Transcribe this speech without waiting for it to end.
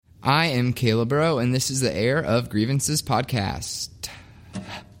I am Caleb Burrow, and this is the Air of Grievances podcast.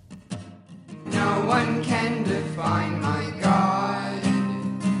 No one can define my God,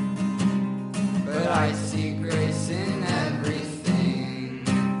 but I see grace in everything.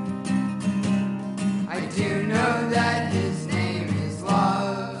 I do know that his name is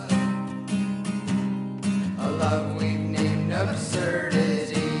love, a love we've named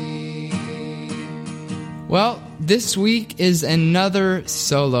absurdity. Well, this week is another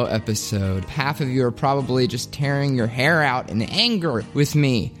solo episode. Half of you are probably just tearing your hair out in anger with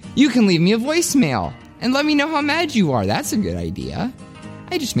me. You can leave me a voicemail and let me know how mad you are. That's a good idea.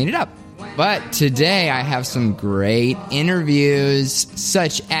 I just made it up. But today I have some great interviews,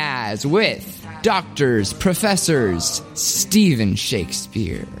 such as with doctors, professors, Stephen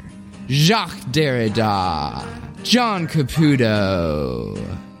Shakespeare, Jacques Derrida, John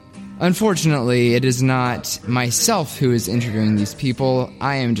Caputo. Unfortunately, it is not myself who is interviewing these people.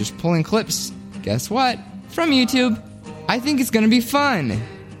 I am just pulling clips, guess what, from YouTube. I think it's going to be fun.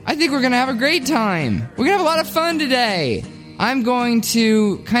 I think we're going to have a great time. We're going to have a lot of fun today. I'm going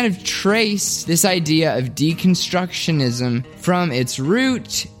to kind of trace this idea of deconstructionism from its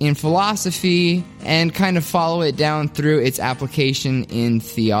root in philosophy and kind of follow it down through its application in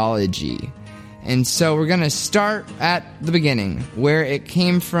theology. And so we're going to start at the beginning, where it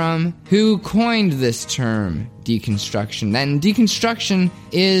came from, who coined this term, deconstruction. Then deconstruction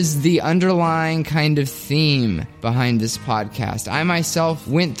is the underlying kind of theme behind this podcast. I myself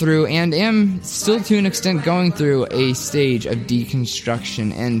went through and am still to an extent going through a stage of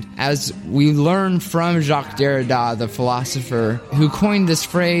deconstruction. And as we learn from Jacques Derrida, the philosopher who coined this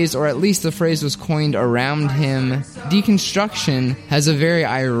phrase, or at least the phrase was coined around him, deconstruction has a very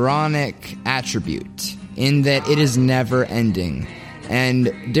ironic attribute in that it is never ending. And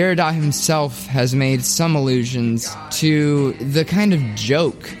Derrida himself has made some allusions to the kind of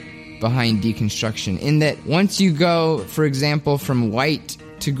joke behind deconstruction, in that once you go, for example, from white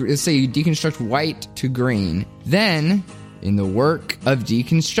to, let's say you deconstruct white to green, then in the work of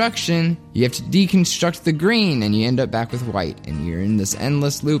deconstruction, you have to deconstruct the green, and you end up back with white, and you're in this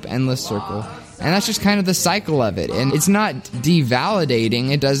endless loop, endless circle. And that's just kind of the cycle of it. And it's not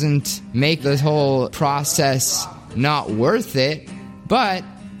devalidating. It doesn't make the whole process not worth it, but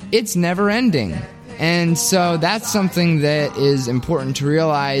it's never ending. And so that's something that is important to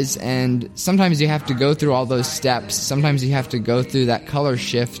realize, and sometimes you have to go through all those steps. Sometimes you have to go through that color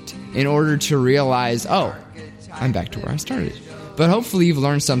shift in order to realize, oh, I'm back to where I started. But hopefully you've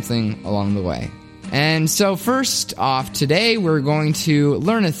learned something along the way. And so first off, today we're going to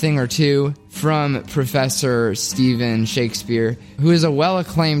learn a thing or two from Professor Stephen Shakespeare, who is a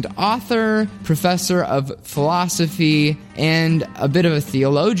well-acclaimed author, professor of philosophy, and a bit of a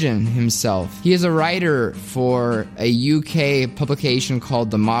theologian himself. He is a writer for a UK publication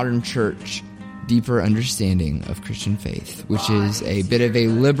called The Modern Church: Deeper Understanding of Christian Faith, which is a bit of a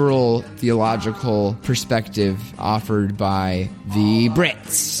liberal theological perspective offered by the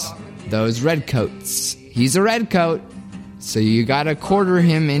Brits, those redcoats. He's a redcoat, so you gotta quarter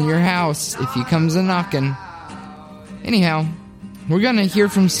him in your house if he comes a-knocking. Anyhow, we're gonna hear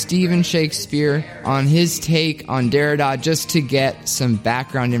from Stephen Shakespeare on his take on Derrida just to get some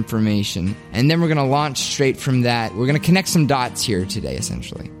background information. And then we're gonna launch straight from that. We're gonna connect some dots here today,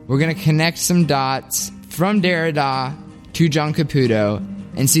 essentially. We're gonna connect some dots from Derrida to John Caputo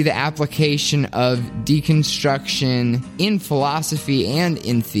and see the application of deconstruction in philosophy and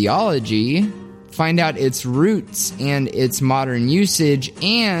in theology, find out its roots and its modern usage,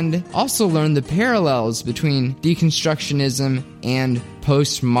 and also learn the parallels between deconstructionism and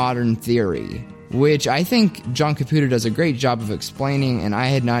postmodern theory, which I think John Caputo does a great job of explaining, and I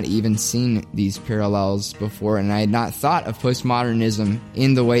had not even seen these parallels before, and I had not thought of postmodernism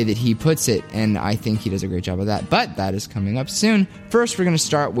in the way that he puts it, and I think he does a great job of that, but that is coming up soon. First, we're going to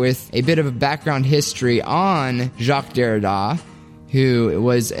start with a bit of a background history on Jacques Derrida, who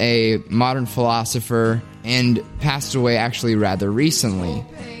was a modern philosopher and passed away actually rather recently.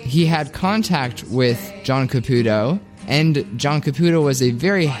 He had contact with John Caputo, and John Caputo was a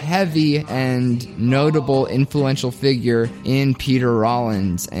very heavy and notable influential figure in Peter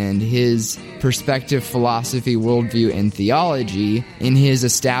Rollins and his perspective, philosophy, worldview, and theology in his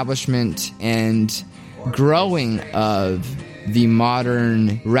establishment and growing of the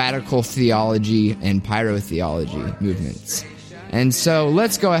modern radical theology and pyrotheology movements. And so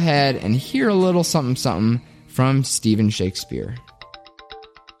let's go ahead and hear a little something from Stephen Shakespeare.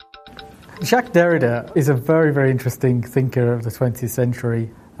 Jacques Derrida is a very, very interesting thinker of the 20th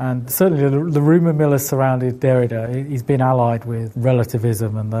century. And certainly the rumour mill has surrounded Derrida. He's been allied with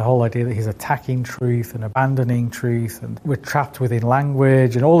relativism and the whole idea that he's attacking truth and abandoning truth, and we're trapped within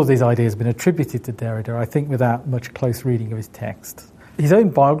language, and all of these ideas have been attributed to Derrida, I think without much close reading of his text. His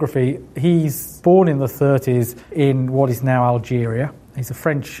own biography, he's born in the 30s in what is now Algeria. He's a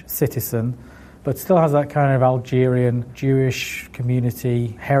French citizen, but still has that kind of Algerian Jewish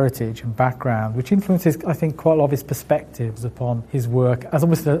community heritage and background, which influences, I think, quite a lot of his perspectives upon his work as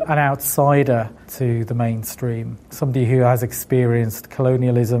almost an outsider to the mainstream, somebody who has experienced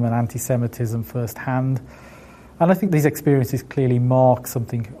colonialism and anti-Semitism firsthand. And I think these experiences clearly mark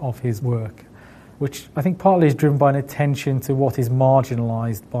something of his work, which I think partly is driven by an attention to what is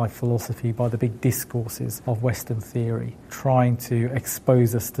marginalised by philosophy, by the big discourses of Western theory, trying to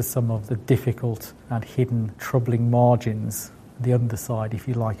expose us to some of the difficult and hidden, troubling margins, the underside, if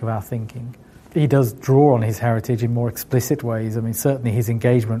you like, of our thinking. He does draw on his heritage in more explicit ways. I mean, certainly his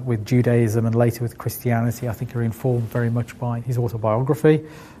engagement with Judaism and later with Christianity, I think, are informed very much by his autobiography,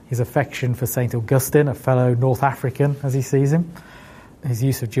 his affection for St. Augustine, a fellow North African, as he sees him. His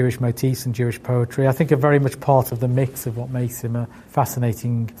use of Jewish motifs and Jewish poetry, I think, are very much part of the mix of what makes him a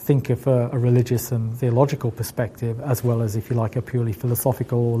fascinating thinker for a religious and theological perspective, as well as, if you like, a purely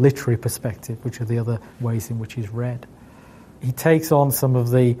philosophical or literary perspective, which are the other ways in which he's read. He takes on some of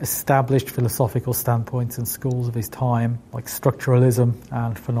the established philosophical standpoints and schools of his time, like structuralism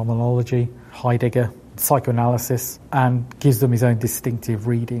and phenomenology, Heidegger, psychoanalysis, and gives them his own distinctive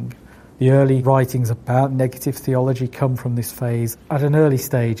reading. The early writings about negative theology come from this phase. At an early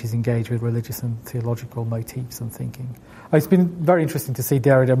stage, he's engaged with religious and theological motifs and thinking. It's been very interesting to see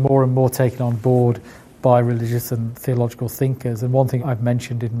Derrida more and more taken on board by religious and theological thinkers. And one thing I've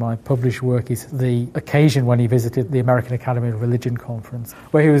mentioned in my published work is the occasion when he visited the American Academy of Religion conference,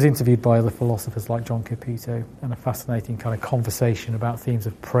 where he was interviewed by other philosophers like John Caputo, and a fascinating kind of conversation about themes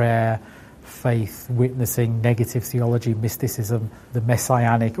of prayer, faith, witnessing, negative theology, mysticism, the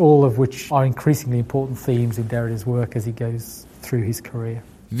messianic, all of which are increasingly important themes in Derrida's work as he goes through his career.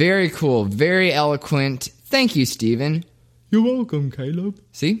 Very cool, very eloquent. Thank you, Stephen. You're welcome, Caleb.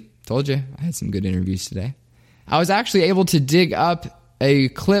 See? Told you. I had some good interviews today. I was actually able to dig up a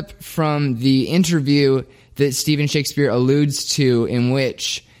clip from the interview that Stephen Shakespeare alludes to, in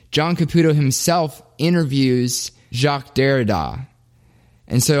which John Caputo himself interviews Jacques Derrida.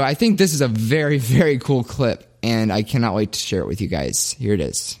 And so I think this is a very, very cool clip, and I cannot wait to share it with you guys. Here it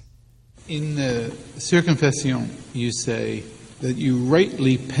is. In the Circumfession, you say that you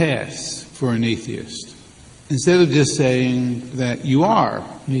rightly pass for an atheist, instead of just saying that you are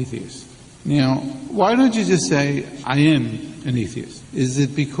an atheist. Now, why don't you just say, I am an atheist? Is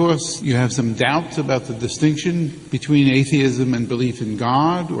it because you have some doubts about the distinction between atheism and belief in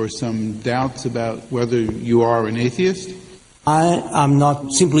God, or some doubts about whether you are an atheist? I am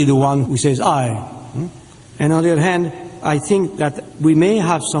not simply the one who says I. And on the other hand, I think that we may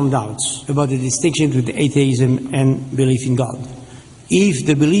have some doubts about the distinction between atheism and belief in God. If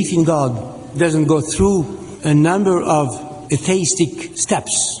the belief in God doesn't go through a number of atheistic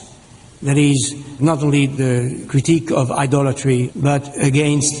steps, that is, not only the critique of idolatry, but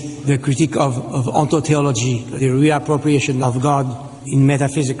against the critique of ontotheology, the reappropriation of God in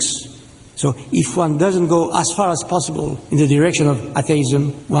metaphysics. So if one doesn't go as far as possible in the direction of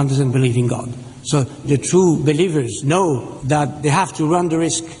atheism, one doesn't believe in God. So the true believers know that they have to run the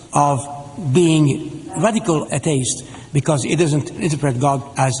risk of being radical atheist, because it doesn't interpret God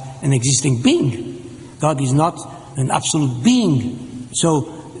as an existing being. God is not an absolute being.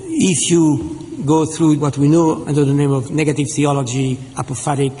 So if you go through what we know under the name of negative theology,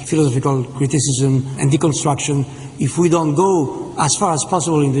 apophatic, philosophical criticism, and deconstruction, if we don't go as far as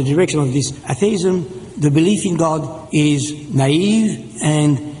possible in the direction of this atheism, the belief in God is naive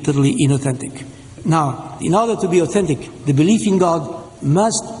and totally inauthentic. Now, in order to be authentic, the belief in God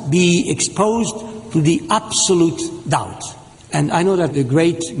must be exposed to the absolute doubt. And I know that the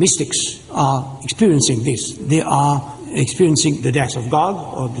great mystics are experiencing this. They are experiencing the death of God,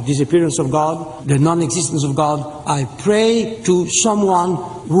 or the disappearance of God, the non-existence of God. I pray to someone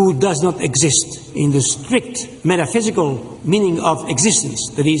who does not exist in the strict metaphysical meaning of existence,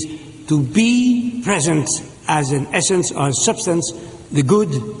 that is, to be present as an essence or a substance, the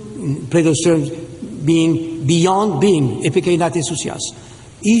good, in Plato's terms, being beyond being, epikeinates ousias.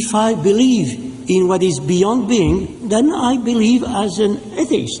 If I believe in what is beyond being, then I believe as an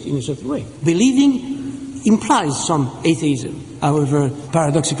atheist in a certain way. Believing implies some atheism, however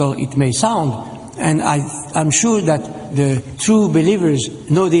paradoxical it may sound. And I'm sure that the true believers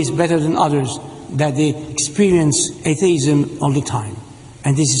know this better than others, that they experience atheism all the time.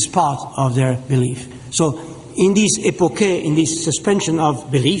 And this is part of their belief. So in this epoche, in this suspension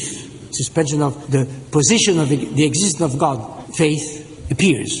of belief, suspension of the position of the existence of God, faith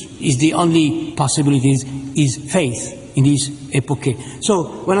appears. Is the only possibility is faith in this epoche.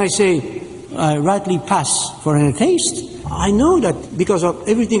 So when I say I rightly pass for an atheist, I know that because of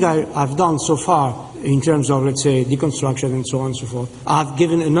everything I've done so far in terms of, let's say, deconstruction and so on and so forth, I've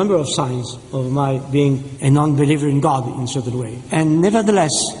given a number of signs of my being a non-believer in God in a certain way. And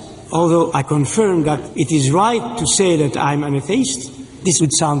nevertheless, although I confirm that it is right to say that I'm an atheist, this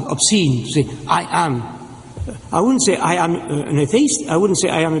would sound obscene to say, I am. I wouldn't say I am an atheist. I wouldn't say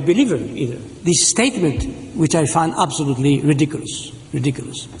I am a believer either. This statement, which I find absolutely ridiculous.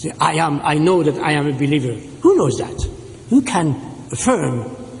 Say, I know that I am a believer. Who knows that? Who can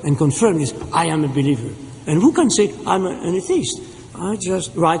affirm and confirm this? I am a believer. And who can say I'm an atheist? I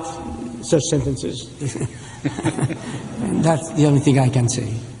just write such sentences. And that's the only thing I can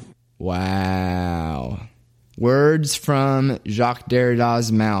say. Wow. Words from Jacques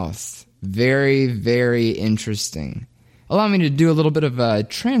Derrida's mouth. Very, very interesting. Allow me to do a little bit of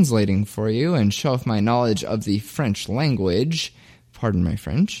translating for you and show off my knowledge of the French language. Pardon my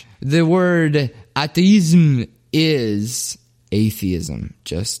French. The word athéisme is atheism,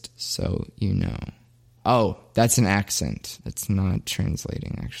 just so you know. Oh, that's an accent. That's not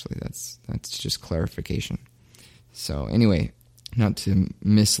translating, actually. That's just clarification. So anyway, not to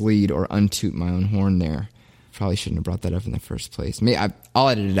mislead or untoot my own horn there. Probably shouldn't have brought that up in the first place. I'll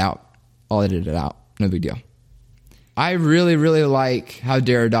edit it out. No big deal. I really, really like how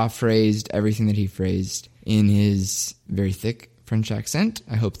Derrida phrased everything that he phrased in his very thick French accent.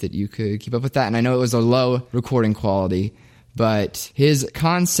 I hope that you could keep up with that. And I know it was a low recording quality, but his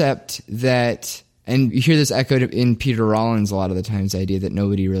concept that, and you hear this echoed in Peter Rollins a lot of the times, the idea that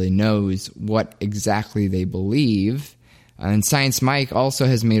nobody really knows what exactly they believe. And Science Mike also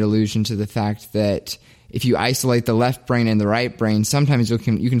has made allusion to the fact that if you isolate the left brain and the right brain, sometimes you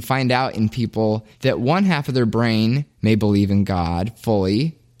can find out in people that one half of their brain may believe in God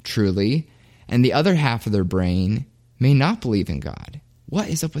fully, truly, and the other half of their brain may not believe in God. What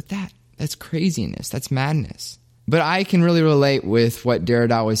is up with that? That's craziness. That's madness. But I can really relate with what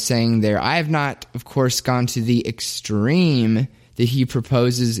Derrida was saying there. I have not, of course, gone to the extreme that he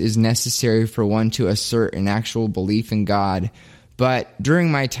proposes is necessary for one to assert an actual belief in God. But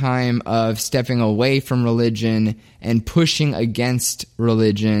during my time of stepping away from religion and pushing against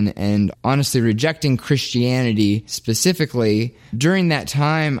religion and honestly rejecting Christianity specifically, during that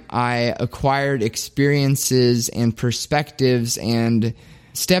time I acquired experiences and perspectives and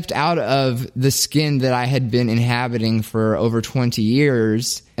stepped out of the skin that I had been inhabiting for over 20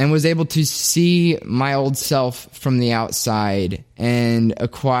 years and was able to see my old self from the outside and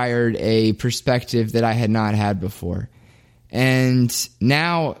acquired a perspective that I had not had before. And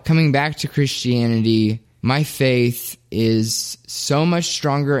now, coming back to Christianity, my faith is so much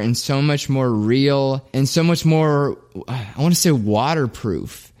stronger and so much more real and so much more, I want to say,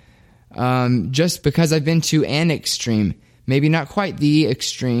 waterproof. Just because I've been to an extreme, maybe not quite the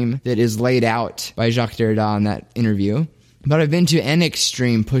extreme that is laid out by Jacques Derrida in that interview, but I've been to an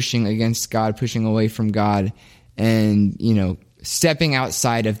extreme pushing against God, pushing away from God, and, stepping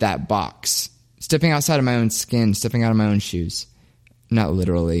outside of that box. Stepping outside of my own skin, stepping out of my own shoes. Not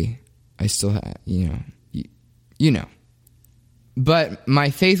literally. I still have, you know. But my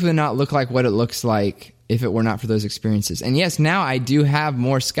faith would not look like what it looks like if it were not for those experiences. And yes, now I do have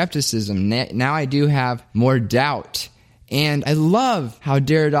more skepticism. Now I do have more doubt. And I love how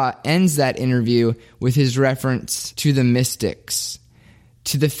Derrida ends that interview with his reference to the mystics,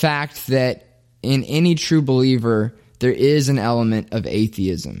 to the fact that in any true believer, there is an element of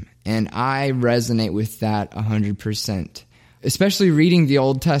atheism. And I resonate with that 100%. Especially reading the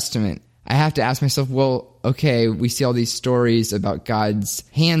Old Testament, I have to ask myself, well, okay, we see all these stories about God's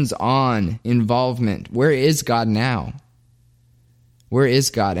hands-on involvement. Where is God now? Where is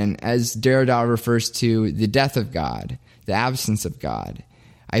God? And as Derrida refers to the death of God, the absence of God,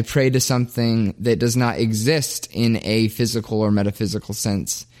 I pray to something that does not exist in a physical or metaphysical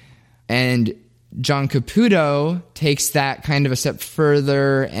sense. And John Caputo takes that kind of a step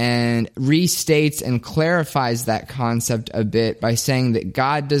further and restates and clarifies that concept a bit by saying that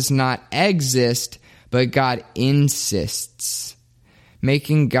God does not exist, but God insists,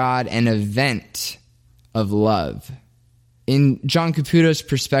 making God an event of love. In John Caputo's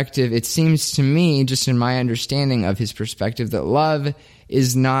perspective, it seems to me, just in my understanding of his perspective, that love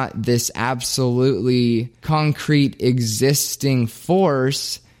is not this absolutely concrete existing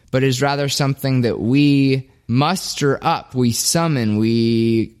force, but is rather something that we muster up, we summon,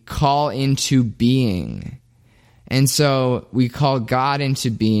 we call into being. And so we call God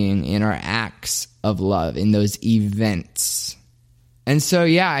into being in our acts acts of love, in those events. And so,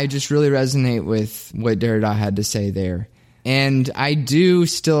 yeah, I just really resonate with what Derrida had to say there. And I do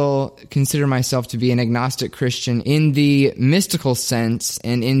still consider myself to be an agnostic Christian in the mystical sense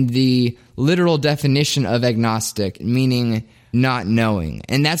and in the literal definition of agnostic, meaning not knowing.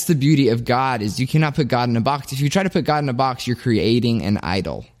 And that's the beauty of God, is you cannot put God in a box. If you try to put God in a box, you're creating an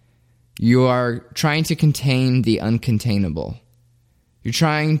idol. You are trying to contain the uncontainable. You're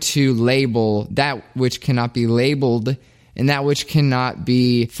trying to label that which cannot be labeled and that which cannot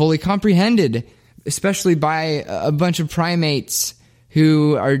be fully comprehended, especially by a bunch of primates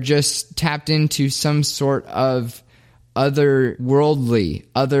who are just tapped into some sort of otherworldly,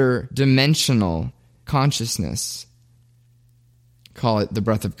 other dimensional consciousness. Call it the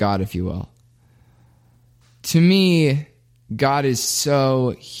breath of God, if you will. To me, God is so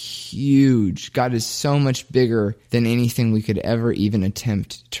huge. God is so much bigger than anything we could ever even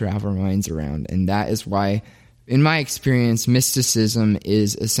attempt to wrap our minds around. And that is why, in my experience, mysticism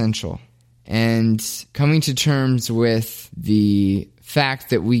is essential. And coming to terms with the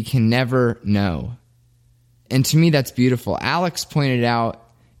fact that we can never know. And to me, that's beautiful. Alex pointed out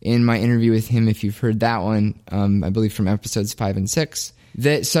in my interview with him, if you've heard that one, I believe from episodes 5 and 6,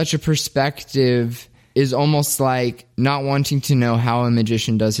 that such a perspective is almost like not wanting to know how a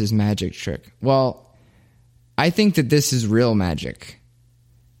magician does his magic trick. Well, I think that this is real magic.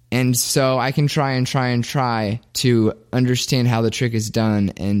 And so I can try to understand how the trick is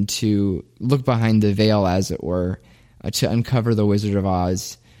done and to look behind the veil, as it were, to uncover the Wizard of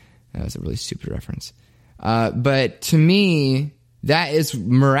Oz. That was a really stupid reference. But to me, that is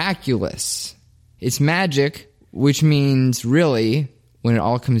miraculous. It's magic, which means really, when it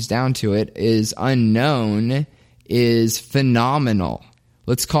all comes down to it, is unknown, is phenomenal.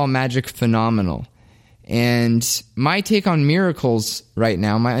 Let's call magic phenomenal. And my take on miracles right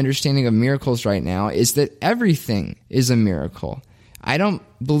now, my understanding of miracles right now, is that everything is a miracle. I don't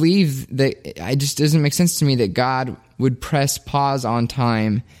believe that, it just doesn't make sense to me that God would press pause on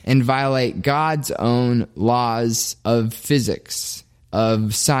time and violate God's own laws of physics,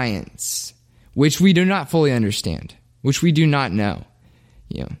 of science, which we do not fully understand, which we do not know.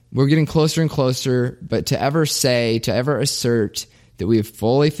 You know, we're getting closer and closer, but to ever assert that we have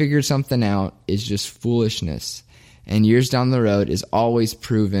fully figured something out is just foolishness. And years down the road is always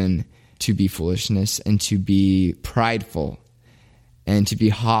proven to be foolishness and to be prideful and to be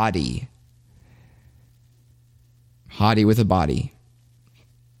haughty. Haughty with a body.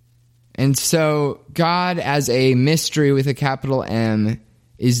 And so God as a mystery with a capital M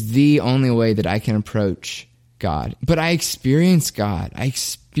is the only way that I can approach God. But I experience God. I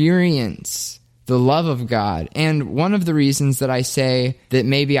experience the love of God. And one of the reasons that I say that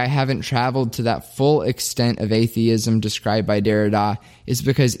maybe I haven't traveled to that full extent of atheism described by Derrida is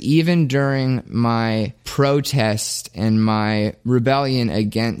because even during my protest and my rebellion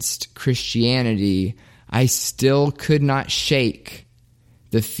against Christianity, I still could not shake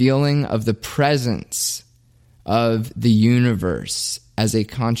the feeling of the presence of the universe as a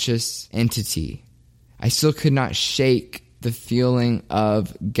conscious entity. I still could not shake the feeling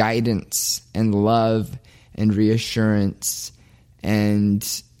of guidance and love and reassurance, and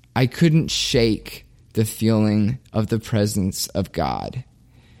I couldn't shake the feeling of the presence of God.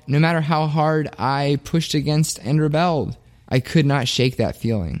 No matter how hard I pushed against and rebelled, I could not shake that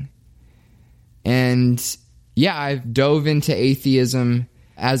feeling. And yeah, I've dove into atheism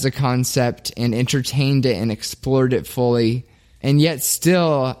as a concept and entertained it and explored it fully. And yet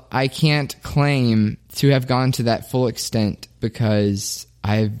still, I can't claim to have gone to that full extent because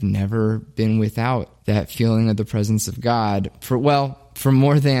I've never been without that feeling of the presence of God for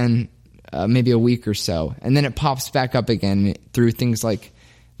more than maybe a week or so. And then it pops back up again through things like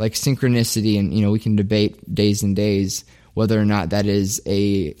synchronicity. And, we can debate days and days whether or not that is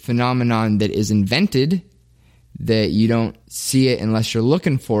a phenomenon that is invented, that you don't see it unless you're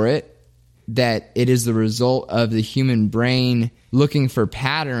looking for it, that it is the result of the human brain looking for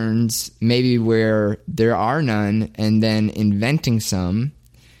patterns, maybe where there are none, and then inventing some.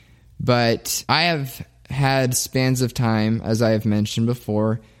 But I have had spans of time, as I have mentioned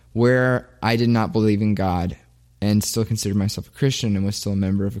before, where I did not believe in God and still considered myself a Christian and was still a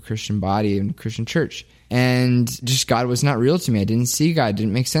member of a Christian body and a Christian church. And just God was not real to me. I didn't see God. It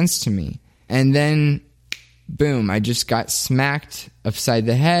didn't make sense to me. And then boom, I just got smacked upside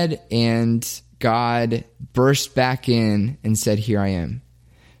the head and God burst back in and said, here I am.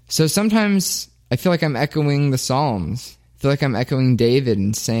 So sometimes I feel like I'm echoing the Psalms. I feel like I'm echoing David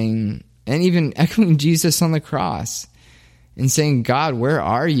and saying, and even echoing Jesus on the cross and saying, God, where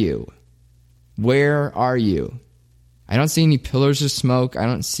are you? Where are you? I don't see any pillars of smoke. I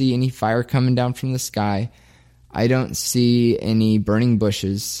don't see any fire coming down from the sky. I don't see any burning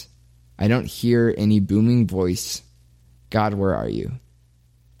bushes. I don't hear any booming voice. God, where are you?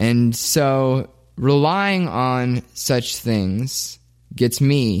 And so relying on such things gets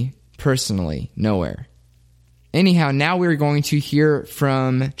me, personally, nowhere. Anyhow, now we're going to hear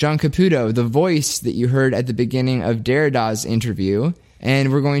from John Caputo, the voice that you heard at the beginning of Derrida's interview,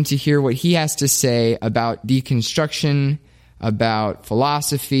 and we're going to hear what he has to say about deconstruction, about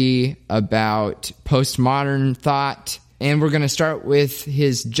philosophy, about postmodern thought. And we're going to start with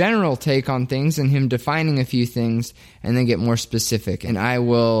his general take on things and him defining a few things and then get more specific. And I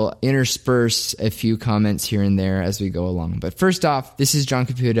will intersperse a few comments here and there as we go along. But first off, this is John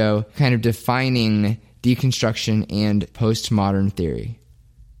Caputo kind of defining deconstruction and postmodern theory.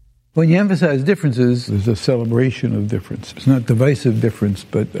 When you emphasize differences, there's a celebration of difference. It's not divisive difference,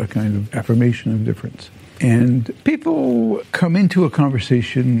 but a kind of affirmation of difference. And people come into a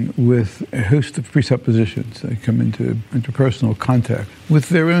conversation with a host of presuppositions. They come into interpersonal contact with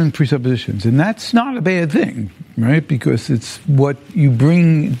their own presuppositions. And that's not a bad thing, right? Because it's what you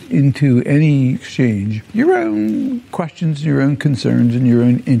bring into any exchange, your own questions, your own concerns, and your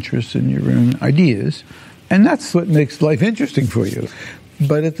own interests, and your own ideas. And that's what makes life interesting for you.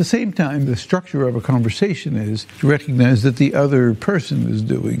 But at the same time, the structure of a conversation is to recognize that the other person is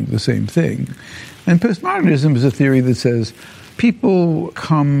doing the same thing. And postmodernism is a theory that says people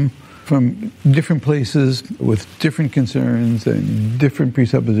come from different places with different concerns and different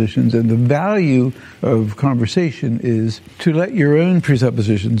presuppositions, and the value of conversation is to let your own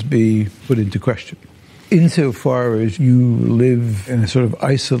presuppositions be put into question. Insofar as you live in a sort of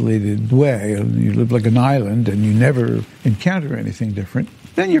isolated way, and you live like an island and you never encounter anything different,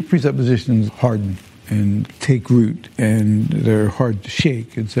 then your presuppositions harden and take root, and they're hard to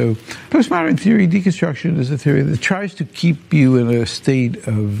shake. And so postmodern theory, deconstruction, is a theory that tries to keep you in a state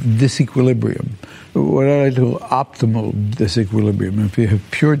of disequilibrium, what I like to call optimal disequilibrium. If you have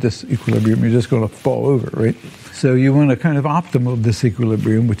pure disequilibrium, you're just going to fall over, right? So you want a kind of optimal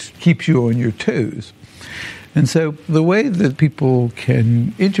disequilibrium, which keeps you on your toes. And so the way that people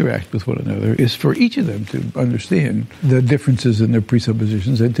can interact with one another is for each of them to understand the differences in their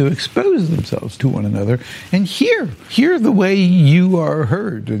presuppositions and to expose themselves to one another and hear the way you are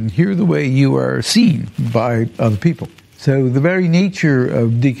heard and hear the way you are seen by other people. So the very nature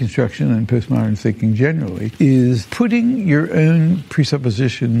of deconstruction and postmodern thinking generally is putting your own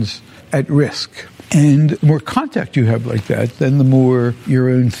presuppositions at risk. And the more contact you have like that, then the more your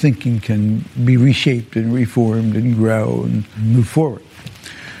own thinking can be reshaped and reformed and grow and move forward.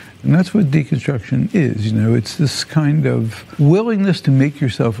 And that's what deconstruction is. It's this kind of willingness to make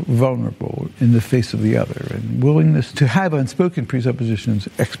yourself vulnerable in the face of the other and willingness to have unspoken presuppositions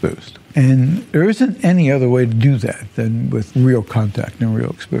exposed. And there isn't any other way to do that than with real contact and real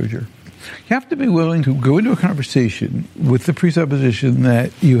exposure. You have to be willing to go into a conversation with the presupposition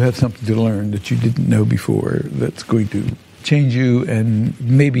that you have something to learn that you didn't know before that's going to change you and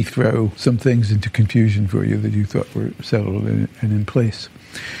maybe throw some things into confusion for you that you thought were settled and in place.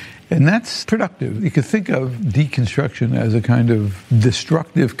 And that's productive. You could think of deconstruction as a kind of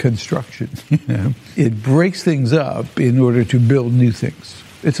destructive construction. It breaks things up in order to build new things.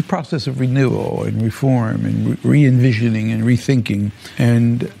 It's a process of renewal and reform and re-envisioning and rethinking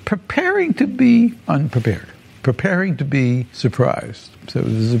and preparing to be unprepared, preparing to be surprised. So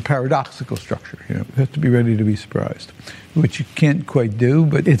this is a paradoxical structure. You have to be ready to be surprised, which you can't quite do,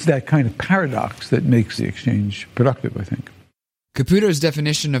 but it's that kind of paradox that makes the exchange productive, I think. Caputo's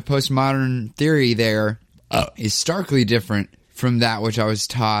definition of postmodern theory there is starkly different from that which I was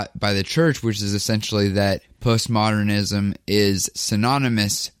taught by the church, which is essentially that postmodernism is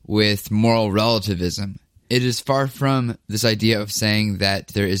synonymous with moral relativism. It is far from this idea of saying that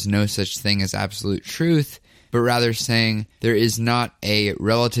there is no such thing as absolute truth, but rather saying there is not a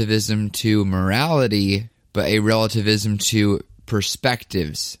relativism to morality, but a relativism to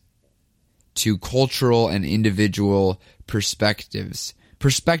perspectives, to cultural and individual perspectives.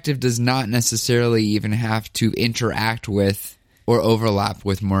 Perspective does not necessarily even have to interact with or overlap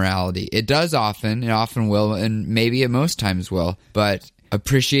with morality. It often will, and maybe at most times will, but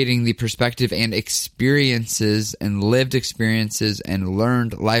appreciating the perspective and experiences and lived experiences and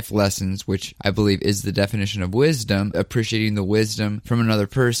learned life lessons, which I believe is the definition of wisdom, appreciating the wisdom from another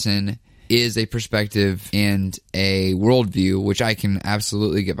person is a perspective and a worldview which I can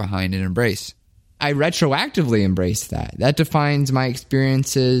absolutely get behind and embrace. I retroactively embrace that. That defines my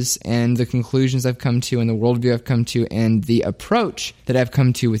experiences and the conclusions I've come to and the worldview I've come to and the approach that I've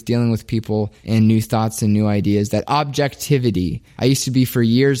come to with dealing with people and new thoughts and new ideas. That objectivity. I used to be for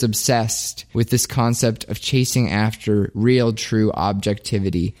years obsessed with this concept of chasing after real, true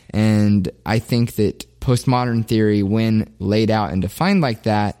objectivity. And I think that postmodern theory, when laid out and defined like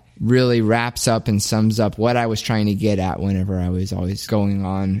that, really wraps up and sums up what I was trying to get at whenever I was always going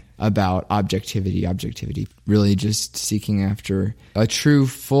on about objectivity, really just seeking after a true,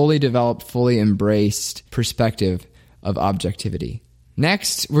 fully developed, fully embraced perspective of objectivity.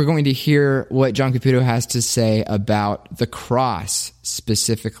 Next, we're going to hear what John Caputo has to say about the cross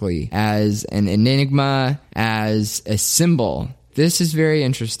specifically as an enigma, as a symbol. This is very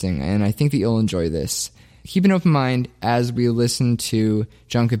interesting, and I think that you'll enjoy this. Keep an open mind as we listen to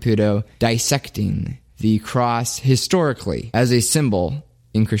John Caputo dissecting the cross historically as a symbol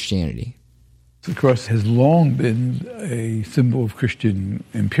in Christianity. The cross has long been a symbol of Christian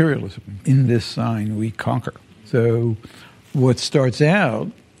imperialism. In this sign, we conquer. So what starts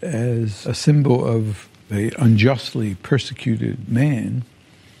out as a symbol of an unjustly persecuted man,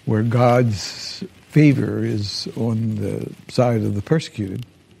 where God's favor is on the side of the persecuted,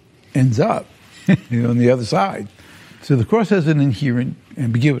 ends up on the other side. So the cross has an inherent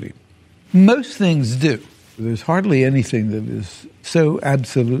ambiguity. Most things do. There's hardly anything that is so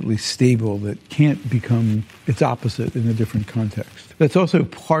absolutely stable that can't become its opposite in a different context. That's also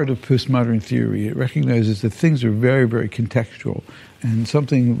part of postmodern theory. It recognizes that things are very, very contextual, and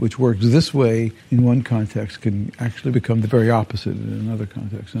something which works this way in one context can actually become the very opposite in another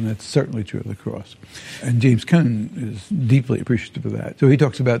context, and that's certainly true of the cross. And James Cone is deeply appreciative of that. So he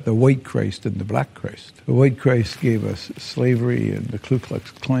talks about the white Christ and the black Christ. The white Christ gave us slavery and the Ku Klux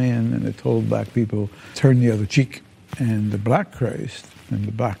Klan, and it told black people, turn the other cheek. And the black Christ and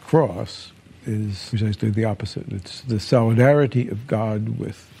the black cross is precisely the opposite. It's the solidarity of God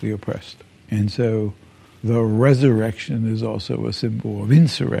with the oppressed. And so the resurrection is also a symbol of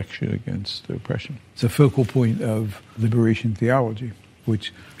insurrection against oppression. It's a focal point of liberation theology,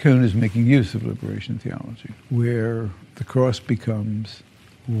 which Cone is making use of liberation theology, where the cross becomes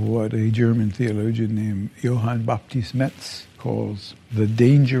what a German theologian named Johann Baptist Metz calls the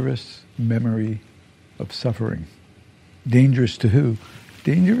dangerous memory of suffering. Dangerous to who?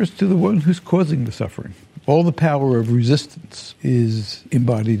 Dangerous to the one who's causing the suffering. All the power of resistance is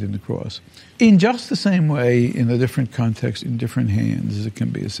embodied in the cross. In just the same way, in a different context, in different hands, it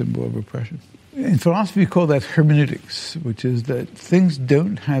can be a symbol of oppression. In philosophy, we call that hermeneutics, which is that things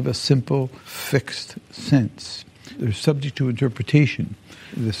don't have a simple, fixed sense. They're subject to interpretation.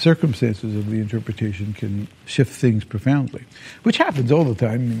 The circumstances of the interpretation can shift things profoundly, which happens all the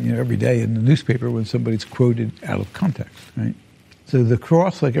time, every day in the newspaper when somebody's quoted out of context, right? So the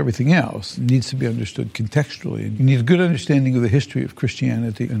cross, like everything else, needs to be understood contextually. And you need a good understanding of the history of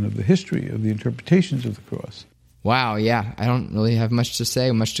Christianity and of the history of the interpretations of the cross. Wow, yeah. I don't really have much to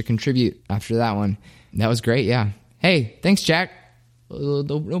say, much to contribute after that one. That was great, yeah. Hey, thanks, Jack.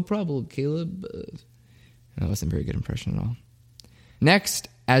 No problem, Caleb. That wasn't a very good impression at all. Next,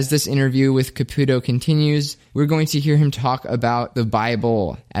 as this interview with Caputo continues, we're going to hear him talk about the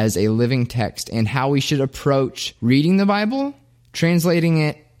Bible as a living text and how we should approach reading the Bible, translating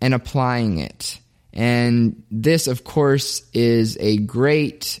it, and applying it. And this, of course, is a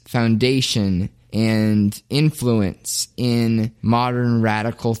great foundation and influence in modern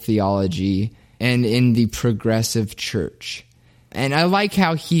radical theology and in the progressive church. And I like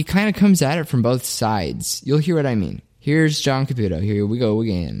how he kind of comes at it from both sides. You'll hear what I mean. Here's John Caputo. Here we go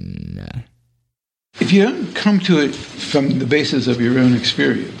again. If you don't come to it from the basis of your own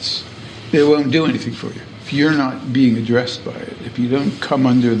experience, it won't do anything for you. If you're not being addressed by it, if you don't come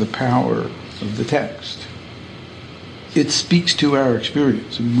under the power of the text, it speaks to our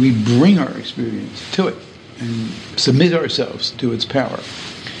experience, and we bring our experience to it and submit ourselves to its power.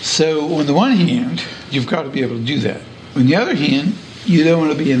 So on the one hand, you've got to be able to do that. On the other hand, you don't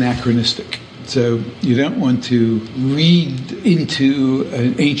want to be anachronistic. So you don't want to read into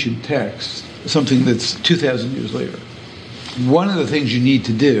an ancient text something that's 2,000 years later. One of the things you need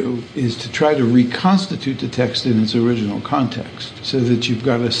to do is to try to reconstitute the text in its original context so that you've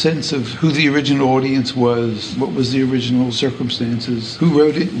got a sense of who the original audience was, what was the original circumstances, who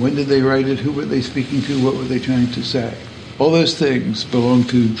wrote it, when did they write it, who were they speaking to, what were they trying to say. All those things belong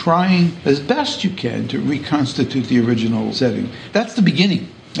to trying as best you can to reconstitute the original setting. That's the beginning.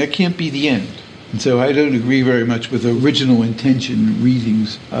 That can't be the end. And so I don't agree very much with original intention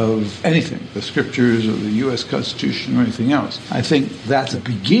readings of anything, the scriptures or the U.S. Constitution or anything else. I think that's the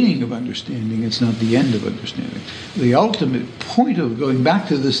beginning of understanding. It's not the end of understanding. The ultimate point of going back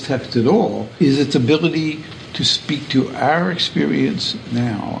to this text at all is its ability to speak to our experience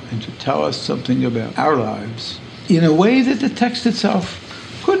now and to tell us something about our lives in a way that the text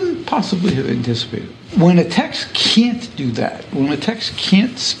itself couldn't possibly have anticipated. When a text can't do that, when a text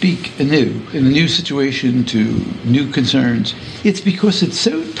can't speak anew, in a new situation to new concerns, it's because it's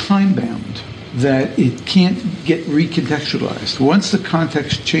so time-bound that it can't get recontextualized. Once the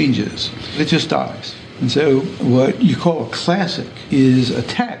context changes, it just dies. And so what you call a classic is a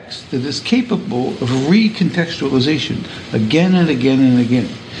text that is capable of recontextualization again and again and again.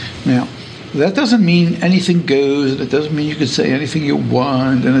 Now, that doesn't mean anything goes, and it doesn't mean you can say anything you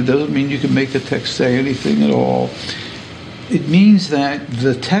want, and it doesn't mean you can make the text say anything at all. It means that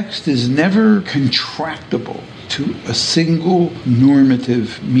the text is never contractible to a single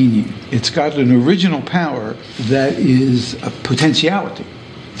normative meaning. It's got an original power that is a potentiality.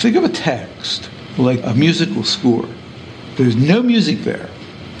 Think of a text like a musical score. There's no music there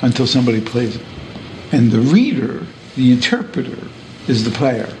until somebody plays it. And the reader, the interpreter, is the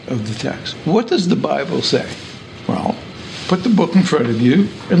player of the text. What does the Bible say? Well, put the book in front of you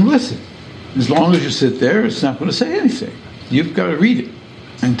and listen. As long as you sit there, it's not going to say anything. You've got to read it.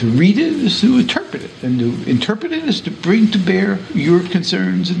 And to read it is to interpret it. And to interpret it is to bring to bear your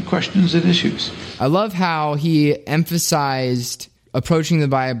concerns and questions and issues. I love how he emphasized approaching the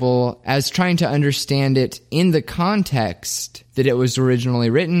Bible as trying to understand it in the context that it was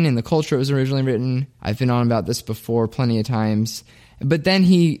originally written, in the culture it was originally written. I've been on about this before plenty of times. But then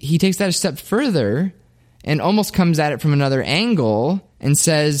he takes that a step further and almost comes at it from another angle and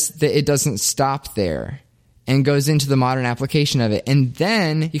says that it doesn't stop there and goes into the modern application of it. And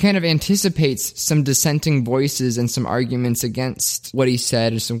then he kind of anticipates some dissenting voices and some arguments against what he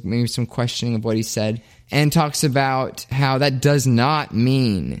said, or maybe some questioning of what he said, and talks about how that does not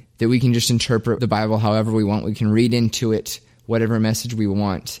mean that we can just interpret the Bible however we want. We can read into it whatever message we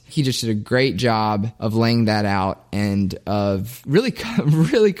want. He just did a great job of laying that out and of really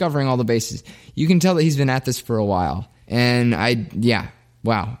covering all the bases. You can tell that he's been at this for a while. And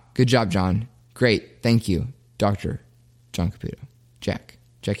wow. Good job, John. Great. Thank you, Dr. John Caputo.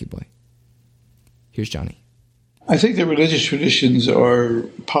 Jackie boy. Here's Johnny. I think that religious traditions are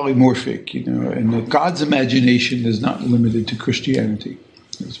polymorphic, and that God's imagination is not limited to Christianity.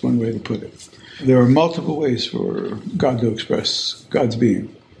 That's one way to put it. There are multiple ways for God to express God's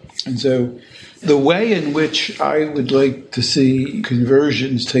being. And so the way in which I would like to see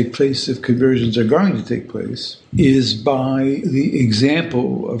conversions take place, if conversions are going to take place, is by the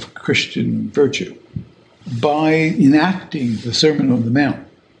example of Christian virtue. By enacting the Sermon on the Mount,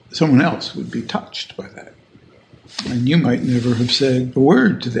 someone else would be touched by that. And you might never have said a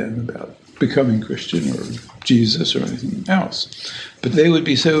word to them about becoming Christian or Jesus or anything else. But they would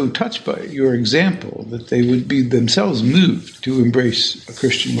be so touched by your example that they would be themselves moved to embrace a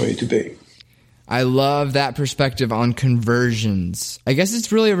Christian way to be. I love that perspective on conversions. I guess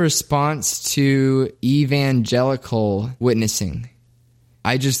it's really a response to evangelical witnessing.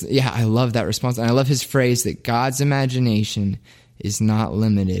 I love that response. And I love his phrase that God's imagination is not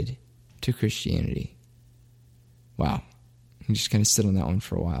limited to Christianity. Wow. I'm just going to sit on that one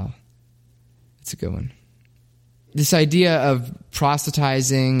for a while. It's a good one. This idea of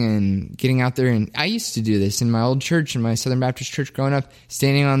proselytizing and getting out there, and I used to do this in my old church, in my Southern Baptist church growing up,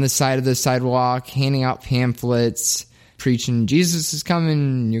 standing on the side of the sidewalk, handing out pamphlets, preaching, Jesus is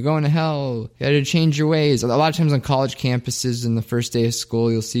coming, you're going to hell, you got to change your ways. A lot of times on college campuses in the first day of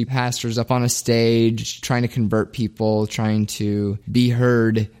school, you'll see pastors up on a stage trying to convert people, trying to be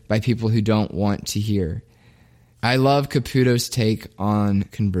heard by people who don't want to hear. I love Caputo's take on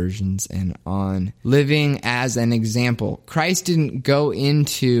conversions and on living as an example. Christ didn't go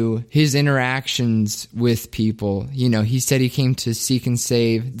into his interactions with people. He said he came to seek and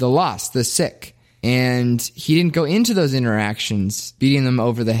save the lost, the sick. And he didn't go into those interactions beating them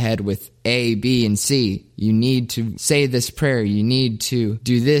over the head with A, B, and C. You need to say this prayer. You need to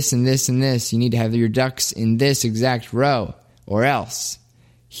do this and this and this. You need to have your ducks in this exact row or else.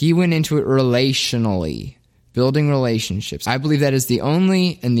 He went into it relationally. Building relationships. I believe that is the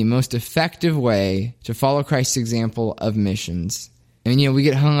only and the most effective way to follow Christ's example of missions. And, we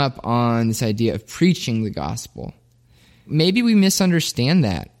get hung up on this idea of preaching the gospel. Maybe we misunderstand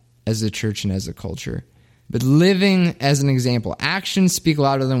that as a church and as a culture. But living as an example, actions speak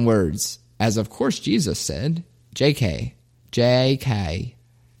louder than words, as of course Jesus said, JK.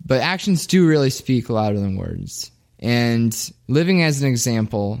 But actions do really speak louder than words. And living as an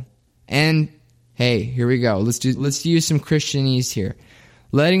example, and Hey, here we go. Let's use some Christianese here.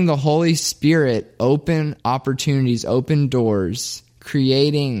 Letting the Holy Spirit open opportunities, open doors,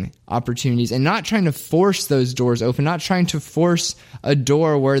 creating opportunities, and not trying to force those doors open, not trying to force a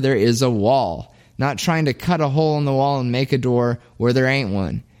door where there is a wall, not trying to cut a hole in the wall and make a door where there ain't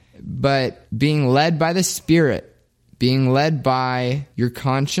one, but being led by the Spirit, being led by your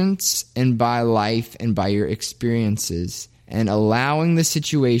conscience and by life and by your experiences, and allowing the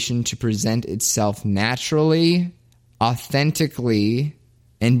situation to present itself naturally, authentically,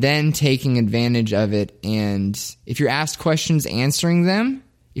 and then taking advantage of it. And if you're asked questions, answering them.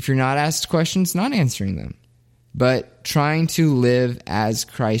 If you're not asked questions, not answering them. But trying to live as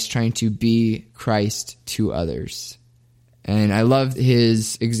Christ, trying to be Christ to others. And I love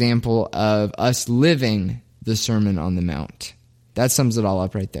his example of us living the Sermon on the Mount. That sums it all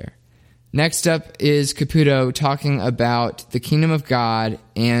up right there. Next up is Caputo talking about the kingdom of God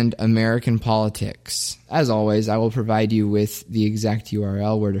and American politics. As always, I will provide you with the exact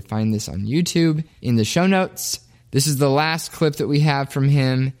URL where to find this on YouTube in the show notes. This is the last clip that we have from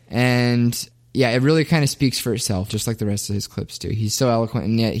him, and yeah, it really kind of speaks for itself, just like the rest of his clips do. He's so eloquent,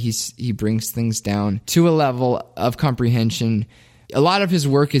 and yet he brings things down to a level of comprehension. A lot of his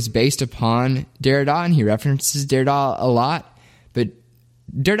work is based upon Derrida, and he references Derrida a lot, but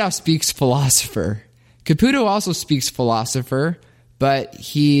Derrida speaks philosopher. Caputo also speaks philosopher, but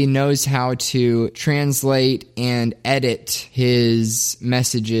he knows how to translate and edit his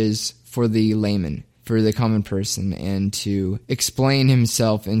messages for the layman, for the common person, and to explain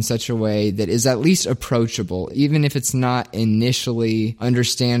himself in such a way that is at least approachable, even if it's not initially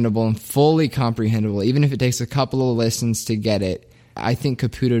understandable and fully comprehensible, even if it takes a couple of listens to get it. I think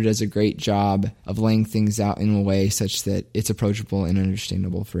Caputo does a great job of laying things out in a way such that it's approachable and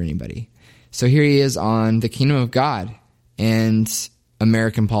understandable for anybody. So here he is on the kingdom of God and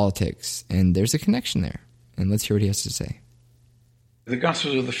American politics, and there's a connection there. And let's hear what he has to say. The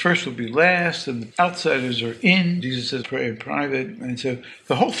Gospels are the first will be last, and the outsiders are in. Jesus says, pray in private. And so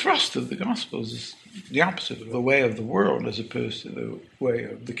the whole thrust of the Gospels is the opposite of the way of the world as opposed to the way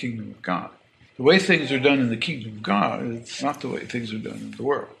of the kingdom of God. The way things are done in the kingdom of God is not the way things are done in the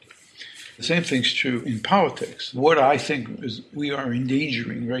world. The same thing's true in politics. What I think is we are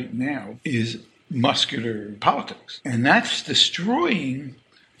endangering right now is muscular politics. And that's destroying,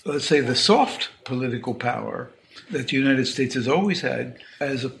 let's say, the soft political power that the United States has always had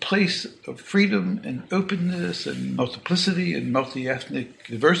as a place of freedom and openness and multiplicity and multi-ethnic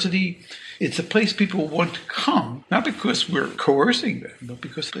diversity. It's a place people want to come, not because we're coercing them, but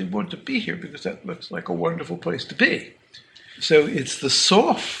because they want to be here, because that looks like a wonderful place to be. So it's the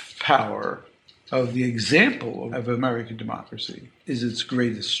soft power of the example of American democracy is its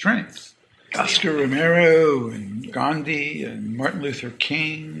greatest strength. Oscar Romero and Gandhi and Martin Luther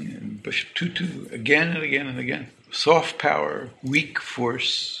King and Bishop Tutu, again and again and again. Soft power, weak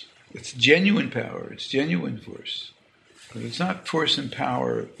force. It's genuine power. It's genuine force. But it's not force and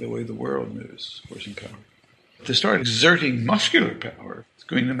power the way the world knows force and power. To start exerting muscular power, it's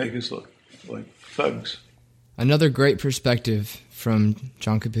going to make us look like thugs. Another great perspective from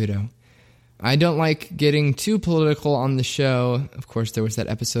John Caputo. I don't like getting too political on the show. Of course, there was that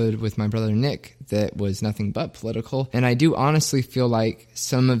episode with my brother Nick that was nothing but political. And I do honestly feel like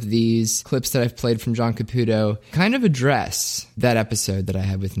some of these clips that I've played from John Caputo kind of address that episode that I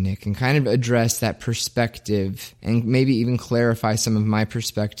had with Nick and kind of address that perspective and maybe even clarify some of my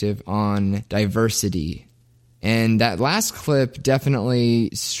perspective on diversity. And that last clip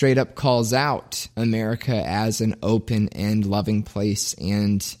definitely straight up calls out America as an open and loving place,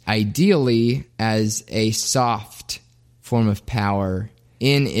 and ideally as a soft form of power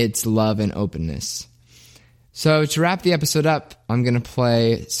in its love and openness. So to wrap the episode up, I'm going to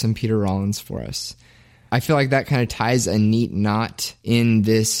play some Peter Rollins for us. I feel like that kind of ties a neat knot in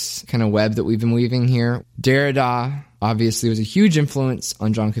this kind of web that we've been weaving here. Derrida obviously was a huge influence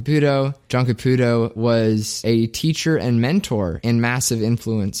on John Caputo. John Caputo was a teacher and mentor and massive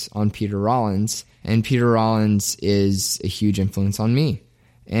influence on Peter Rollins. And Peter Rollins is a huge influence on me.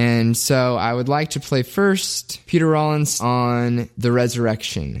 And so I would like to play first Peter Rollins on the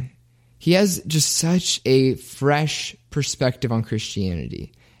resurrection. He has just such a fresh perspective on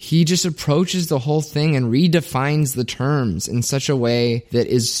Christianity. He just approaches the whole thing and redefines the terms in such a way that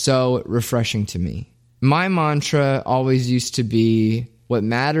is so refreshing to me. My mantra always used to be, what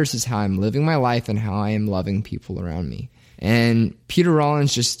matters is how I'm living my life and how I am loving people around me. And Peter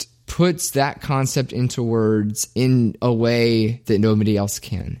Rollins just puts that concept into words in a way that nobody else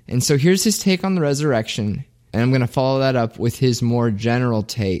can. And so here's his take on the resurrection. And I'm going to follow that up with his more general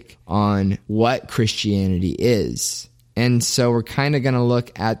take on what Christianity is. And so we're kind of going to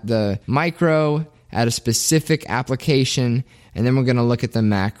look at the micro, at a specific application, and then we're going to look at the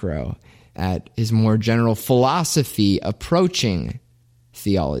macro, at his more general philosophy approaching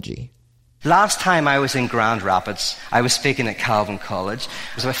theology. Last time I was in Grand Rapids, I was speaking at Calvin College.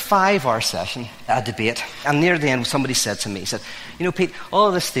 It was a 5-hour session, a debate. And near the end, somebody said to me, he said, you know, Pete, all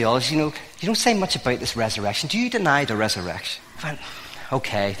of this theology, you don't say much about this resurrection. Do you deny the resurrection? I went,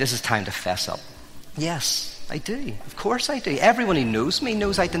 okay, this is time to fess up. Yes, I do. Of course I do. Everyone who knows me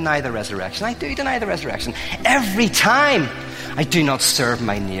knows I deny the resurrection. I do deny the resurrection. Every time I do not serve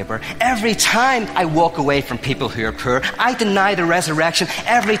my neighbour. Every time I walk away from people who are poor, I deny the resurrection.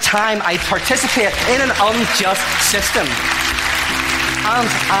 Every time I participate in an unjust system. And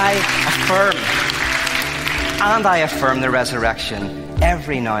I affirm the resurrection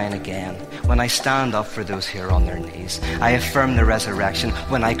every now and again when I stand up for those who are on their knees. I affirm the resurrection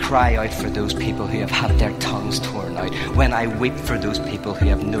when I cry out for those people who have had their tongues torn out, when I weep for those people who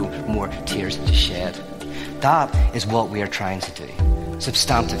have no more tears to shed. That is what we are trying to do.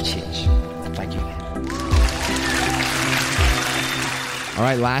 Substantive change. Thank you. All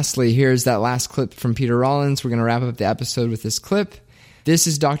right, lastly, here's that last clip from Peter Rollins. We're going to wrap up the episode with this clip. This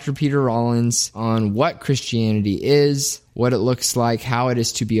is Dr. Peter Rollins on what Christianity is, what it looks like, how it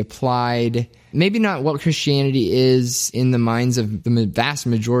is to be applied. Maybe not what Christianity is in the minds of the vast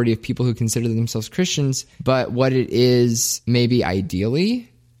majority of people who consider themselves Christians, but what it is maybe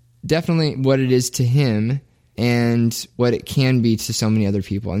ideally, definitely what it is to him, and what it can be to so many other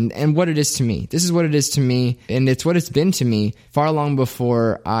people, and what it is to me. This is what it is to me, and it's what it's been to me far long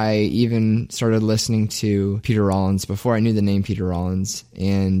before I even started listening to Peter Rollins, before I knew the name Peter Rollins.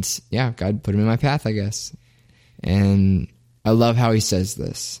 And yeah, God put him in my path, I guess. And I love how he says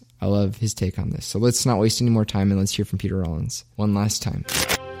this. I love his take on this. So let's not waste any more time, and let's hear from Peter Rollins one last time.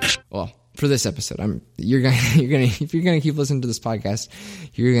 Well, for this episode, if you're gonna keep listening to this podcast,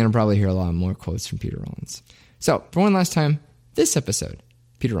 you're gonna probably hear a lot more quotes from Peter Rollins. So, for one last time, this episode,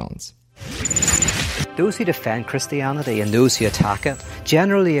 Peter Rollins. Those who defend Christianity and those who attack it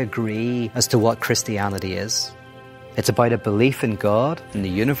generally agree as to what Christianity is. It's about a belief in God, in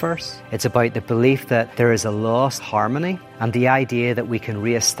the universe. It's about the belief that there is a lost harmony and the idea that we can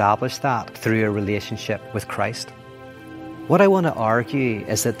re-establish that through a relationship with Christ. What I want to argue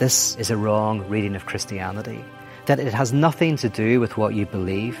is that this is a wrong reading of Christianity, that it has nothing to do with what you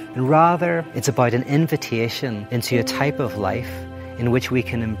believe, and rather it's about an invitation into a type of life in which we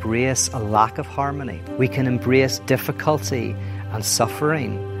can embrace a lack of harmony. We can embrace difficulty and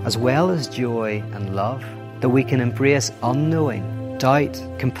suffering, as well as joy and love. That we can embrace unknowing, doubt,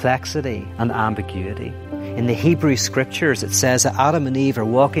 complexity, and ambiguity. In the Hebrew Scriptures, it says that Adam and Eve are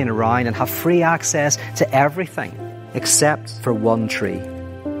walking around and have free access to everything, except for one tree.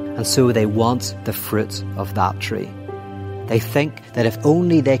 And so they want the fruit of that tree. They think that if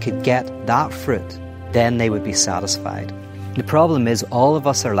only they could get that fruit, then they would be satisfied. The problem is all of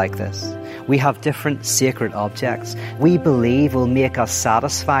us are like this. We have different sacred objects we believe will make us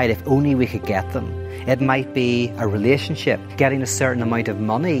satisfied if only we could get them. It might be a relationship, getting a certain amount of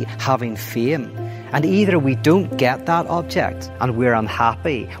money, having fame. And either we don't get that object and we're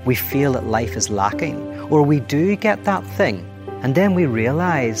unhappy, we feel that life is lacking, or we do get that thing and then we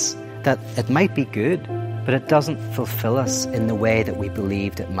realize that it might be good, but it doesn't fulfill us in the way that we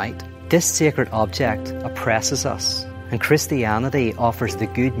believed it might. This sacred object oppresses us, and Christianity offers the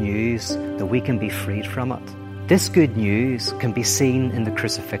good news that we can be freed from it. This good news can be seen in the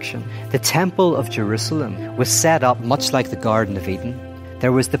crucifixion. The Temple of Jerusalem was set up much like the Garden of Eden.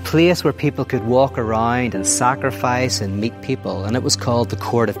 There was the place where people could walk around and sacrifice and meet people, and it was called the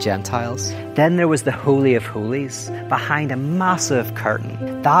Court of Gentiles. Then there was the Holy of Holies, behind a massive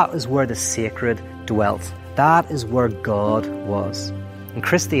curtain. That is where the sacred dwelt. That is where God was. In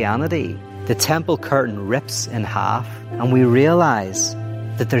Christianity, the temple curtain rips in half, and we realize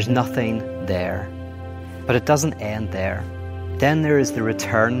that there's nothing there. But it doesn't end there. Then there is the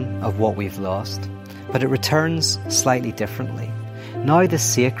return of what we've lost, but it returns slightly differently. Now the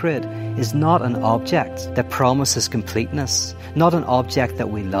sacred is not an object that promises completeness, not an object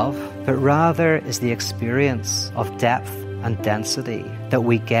that we love, but rather is the experience of depth and density that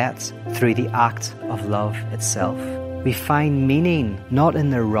we get through the act of love itself. We find meaning not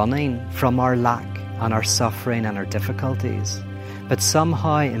in the running from our lack and our suffering and our difficulties, but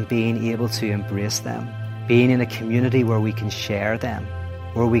somehow in being able to embrace them, being in a community where we can share them,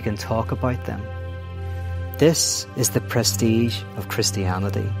 where we can talk about them. This is the prestige of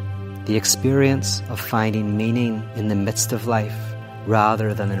Christianity, the experience of finding meaning in the midst of life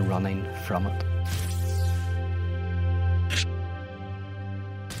rather than in running from it.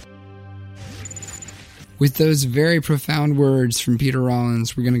 with those very profound words from Peter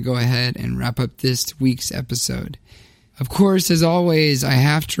Rollins, we're going to go ahead and wrap up this week's episode. Of course, as always, I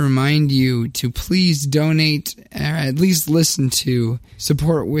have to remind you to please donate, or at least listen to,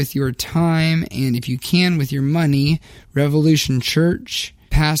 support with your time, and if you can, with your money, Revolution Church,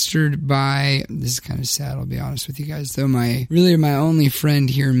 pastored by, this is kind of sad, I'll be honest with you guys, though my only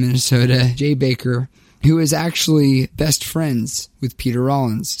friend here in Minnesota, Jay Baker, who is actually best friends with Peter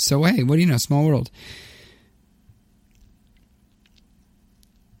Rollins. So hey, what do you know, small world.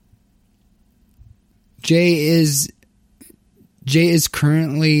 Jay is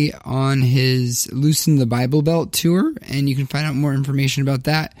currently on his Loosen the Bible Belt tour, and you can find out more information about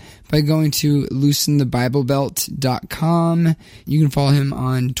that by going to loosenthebiblebelt.com. You can follow him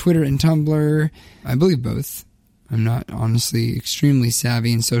on Twitter and Tumblr, I believe both. I'm not honestly extremely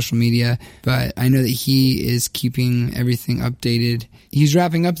savvy in social media, but I know that he is keeping everything updated. He's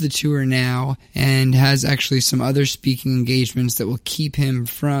wrapping up the tour now and has actually some other speaking engagements that will keep him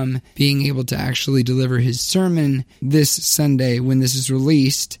from being able to actually deliver his sermon this Sunday when this is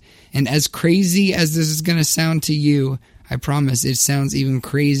released. And as crazy as this is going to sound to you, I promise it sounds even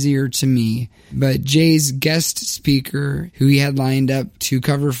crazier to me. But Jay's guest speaker, who he had lined up to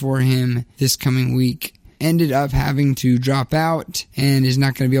cover for him this coming week, ended up having to drop out and is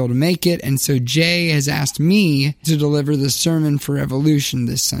not going to be able to make it. And so Jay has asked me to deliver the sermon for Revolution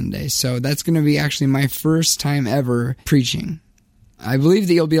this Sunday. So that's going to be actually my first time ever preaching. I believe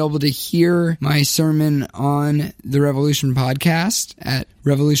that you'll be able to hear my sermon on the Revolution podcast at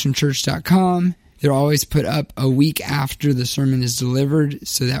revolutionchurch.com. They're always put up a week after the sermon is delivered,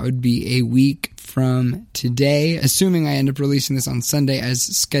 so that would be a week from today, assuming I end up releasing this on Sunday as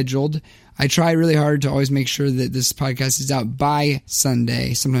scheduled. I try really hard to always make sure that this podcast is out by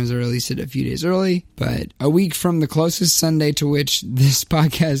Sunday. Sometimes I release it a few days early, but a week from the closest Sunday to which this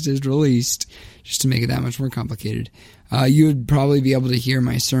podcast is released, just to make it that much more complicated, you would probably be able to hear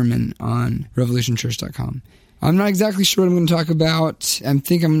my sermon on revolutionchurch.com. I'm not exactly sure what I'm going to talk about. I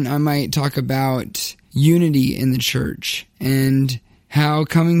might talk about unity in the church and how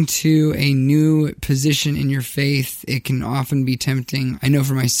coming to a new position in your faith, it can often be tempting, I know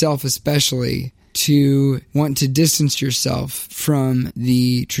for myself especially, to want to distance yourself from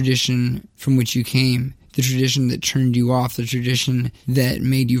the tradition from which you came, the tradition that turned you off, the tradition that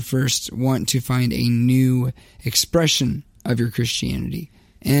made you first want to find a new expression of your Christianity.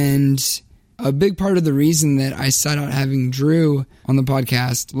 And a big part of the reason that I sought out having Drew on the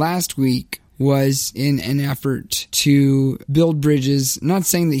podcast last week was in an effort to build bridges, not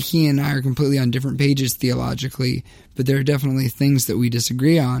saying that he and I are completely on different pages theologically, but there are definitely things that we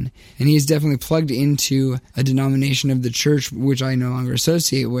disagree on. And he is definitely plugged into a denomination of the church which I no longer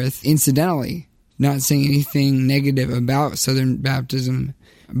associate with, incidentally. Not saying anything negative about Southern Baptism,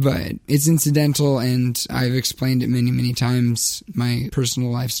 but it's incidental, and I've explained it many, many times, my personal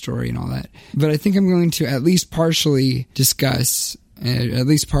life story and all that. But I think I'm going to at least partially discuss, at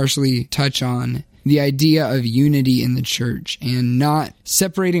least partially touch on the idea of unity in the church and not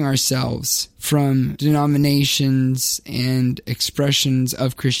separating ourselves from denominations and expressions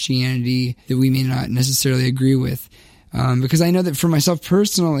of Christianity that we may not necessarily agree with. Because I know that for myself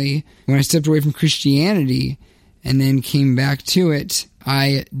personally, when I stepped away from Christianity and then came back to it,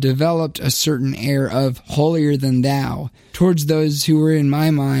 I developed a certain air of holier than thou towards those who were in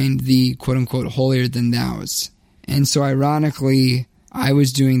my mind the quote-unquote holier than thous. And so ironically, I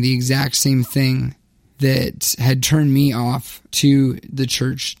was doing the exact same thing that had turned me off to the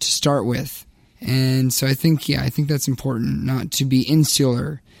church to start with. And so I think that's important, not to be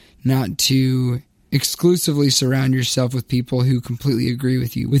insular, not to exclusively surround yourself with people who completely agree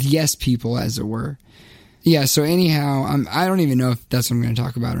with you, with yes people, as it were. Yeah, so anyhow, I don't even know if that's what I'm going to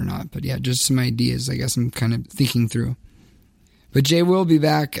talk about or not, but yeah, just some ideas I guess I'm kind of thinking through. But Jay will be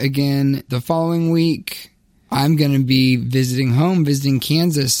back again the following week. I'm going to be visiting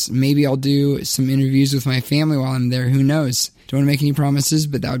Kansas. Maybe I'll do some interviews with my family while I'm there. Who knows? Don't want to make any promises,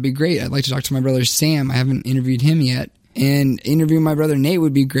 but that would be great. I'd like to talk to my brother Sam. I haven't interviewed him yet. And interviewing my brother Nate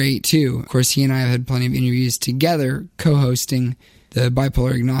would be great too. Of course, he and I have had plenty of interviews together, co-hosting the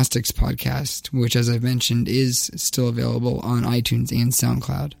Bipolar Agnostics podcast, which, as I've mentioned, is still available on iTunes and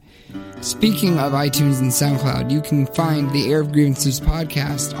SoundCloud. Speaking of iTunes and SoundCloud, you can find the Air of Grievances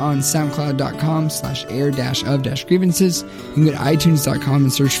podcast on soundcloud.com/air-of-grievances. You can go to itunes.com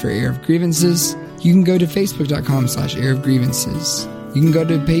and search for Air of Grievances. You can go to facebook.com/Air of Grievances. You can go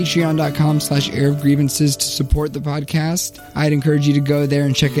to patreon.com/Air of Grievances to support the podcast. I'd encourage you to go there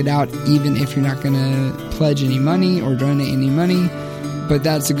and check it out, even if you're not going to pledge any money or donate any money. But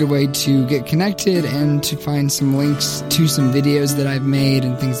that's a good way to get connected and to find some links to some videos that I've made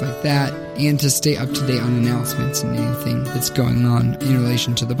and things like that. and to stay up to date on announcements and anything that's going on in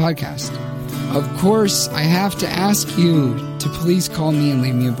relation to the podcast. Of course, I have to ask you to please call me and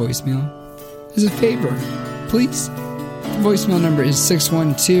leave me a voicemail. As a favor, please. The voicemail number is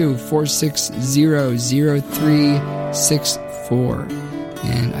 612-460-0364.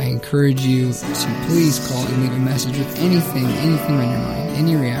 And I encourage you to please call and leave a message with anything on your mind,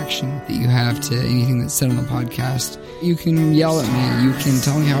 any reaction that you have to anything that's said on the podcast. You can yell at me, you can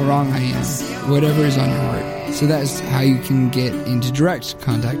tell me how wrong I am, whatever is on your heart. So that's how you can get into direct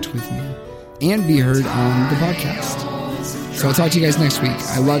contact with me and be heard on the podcast. So I'll talk to you guys next week.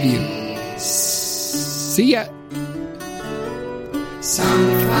 I love you. See ya. Some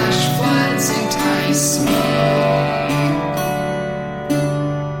flash floods entice me.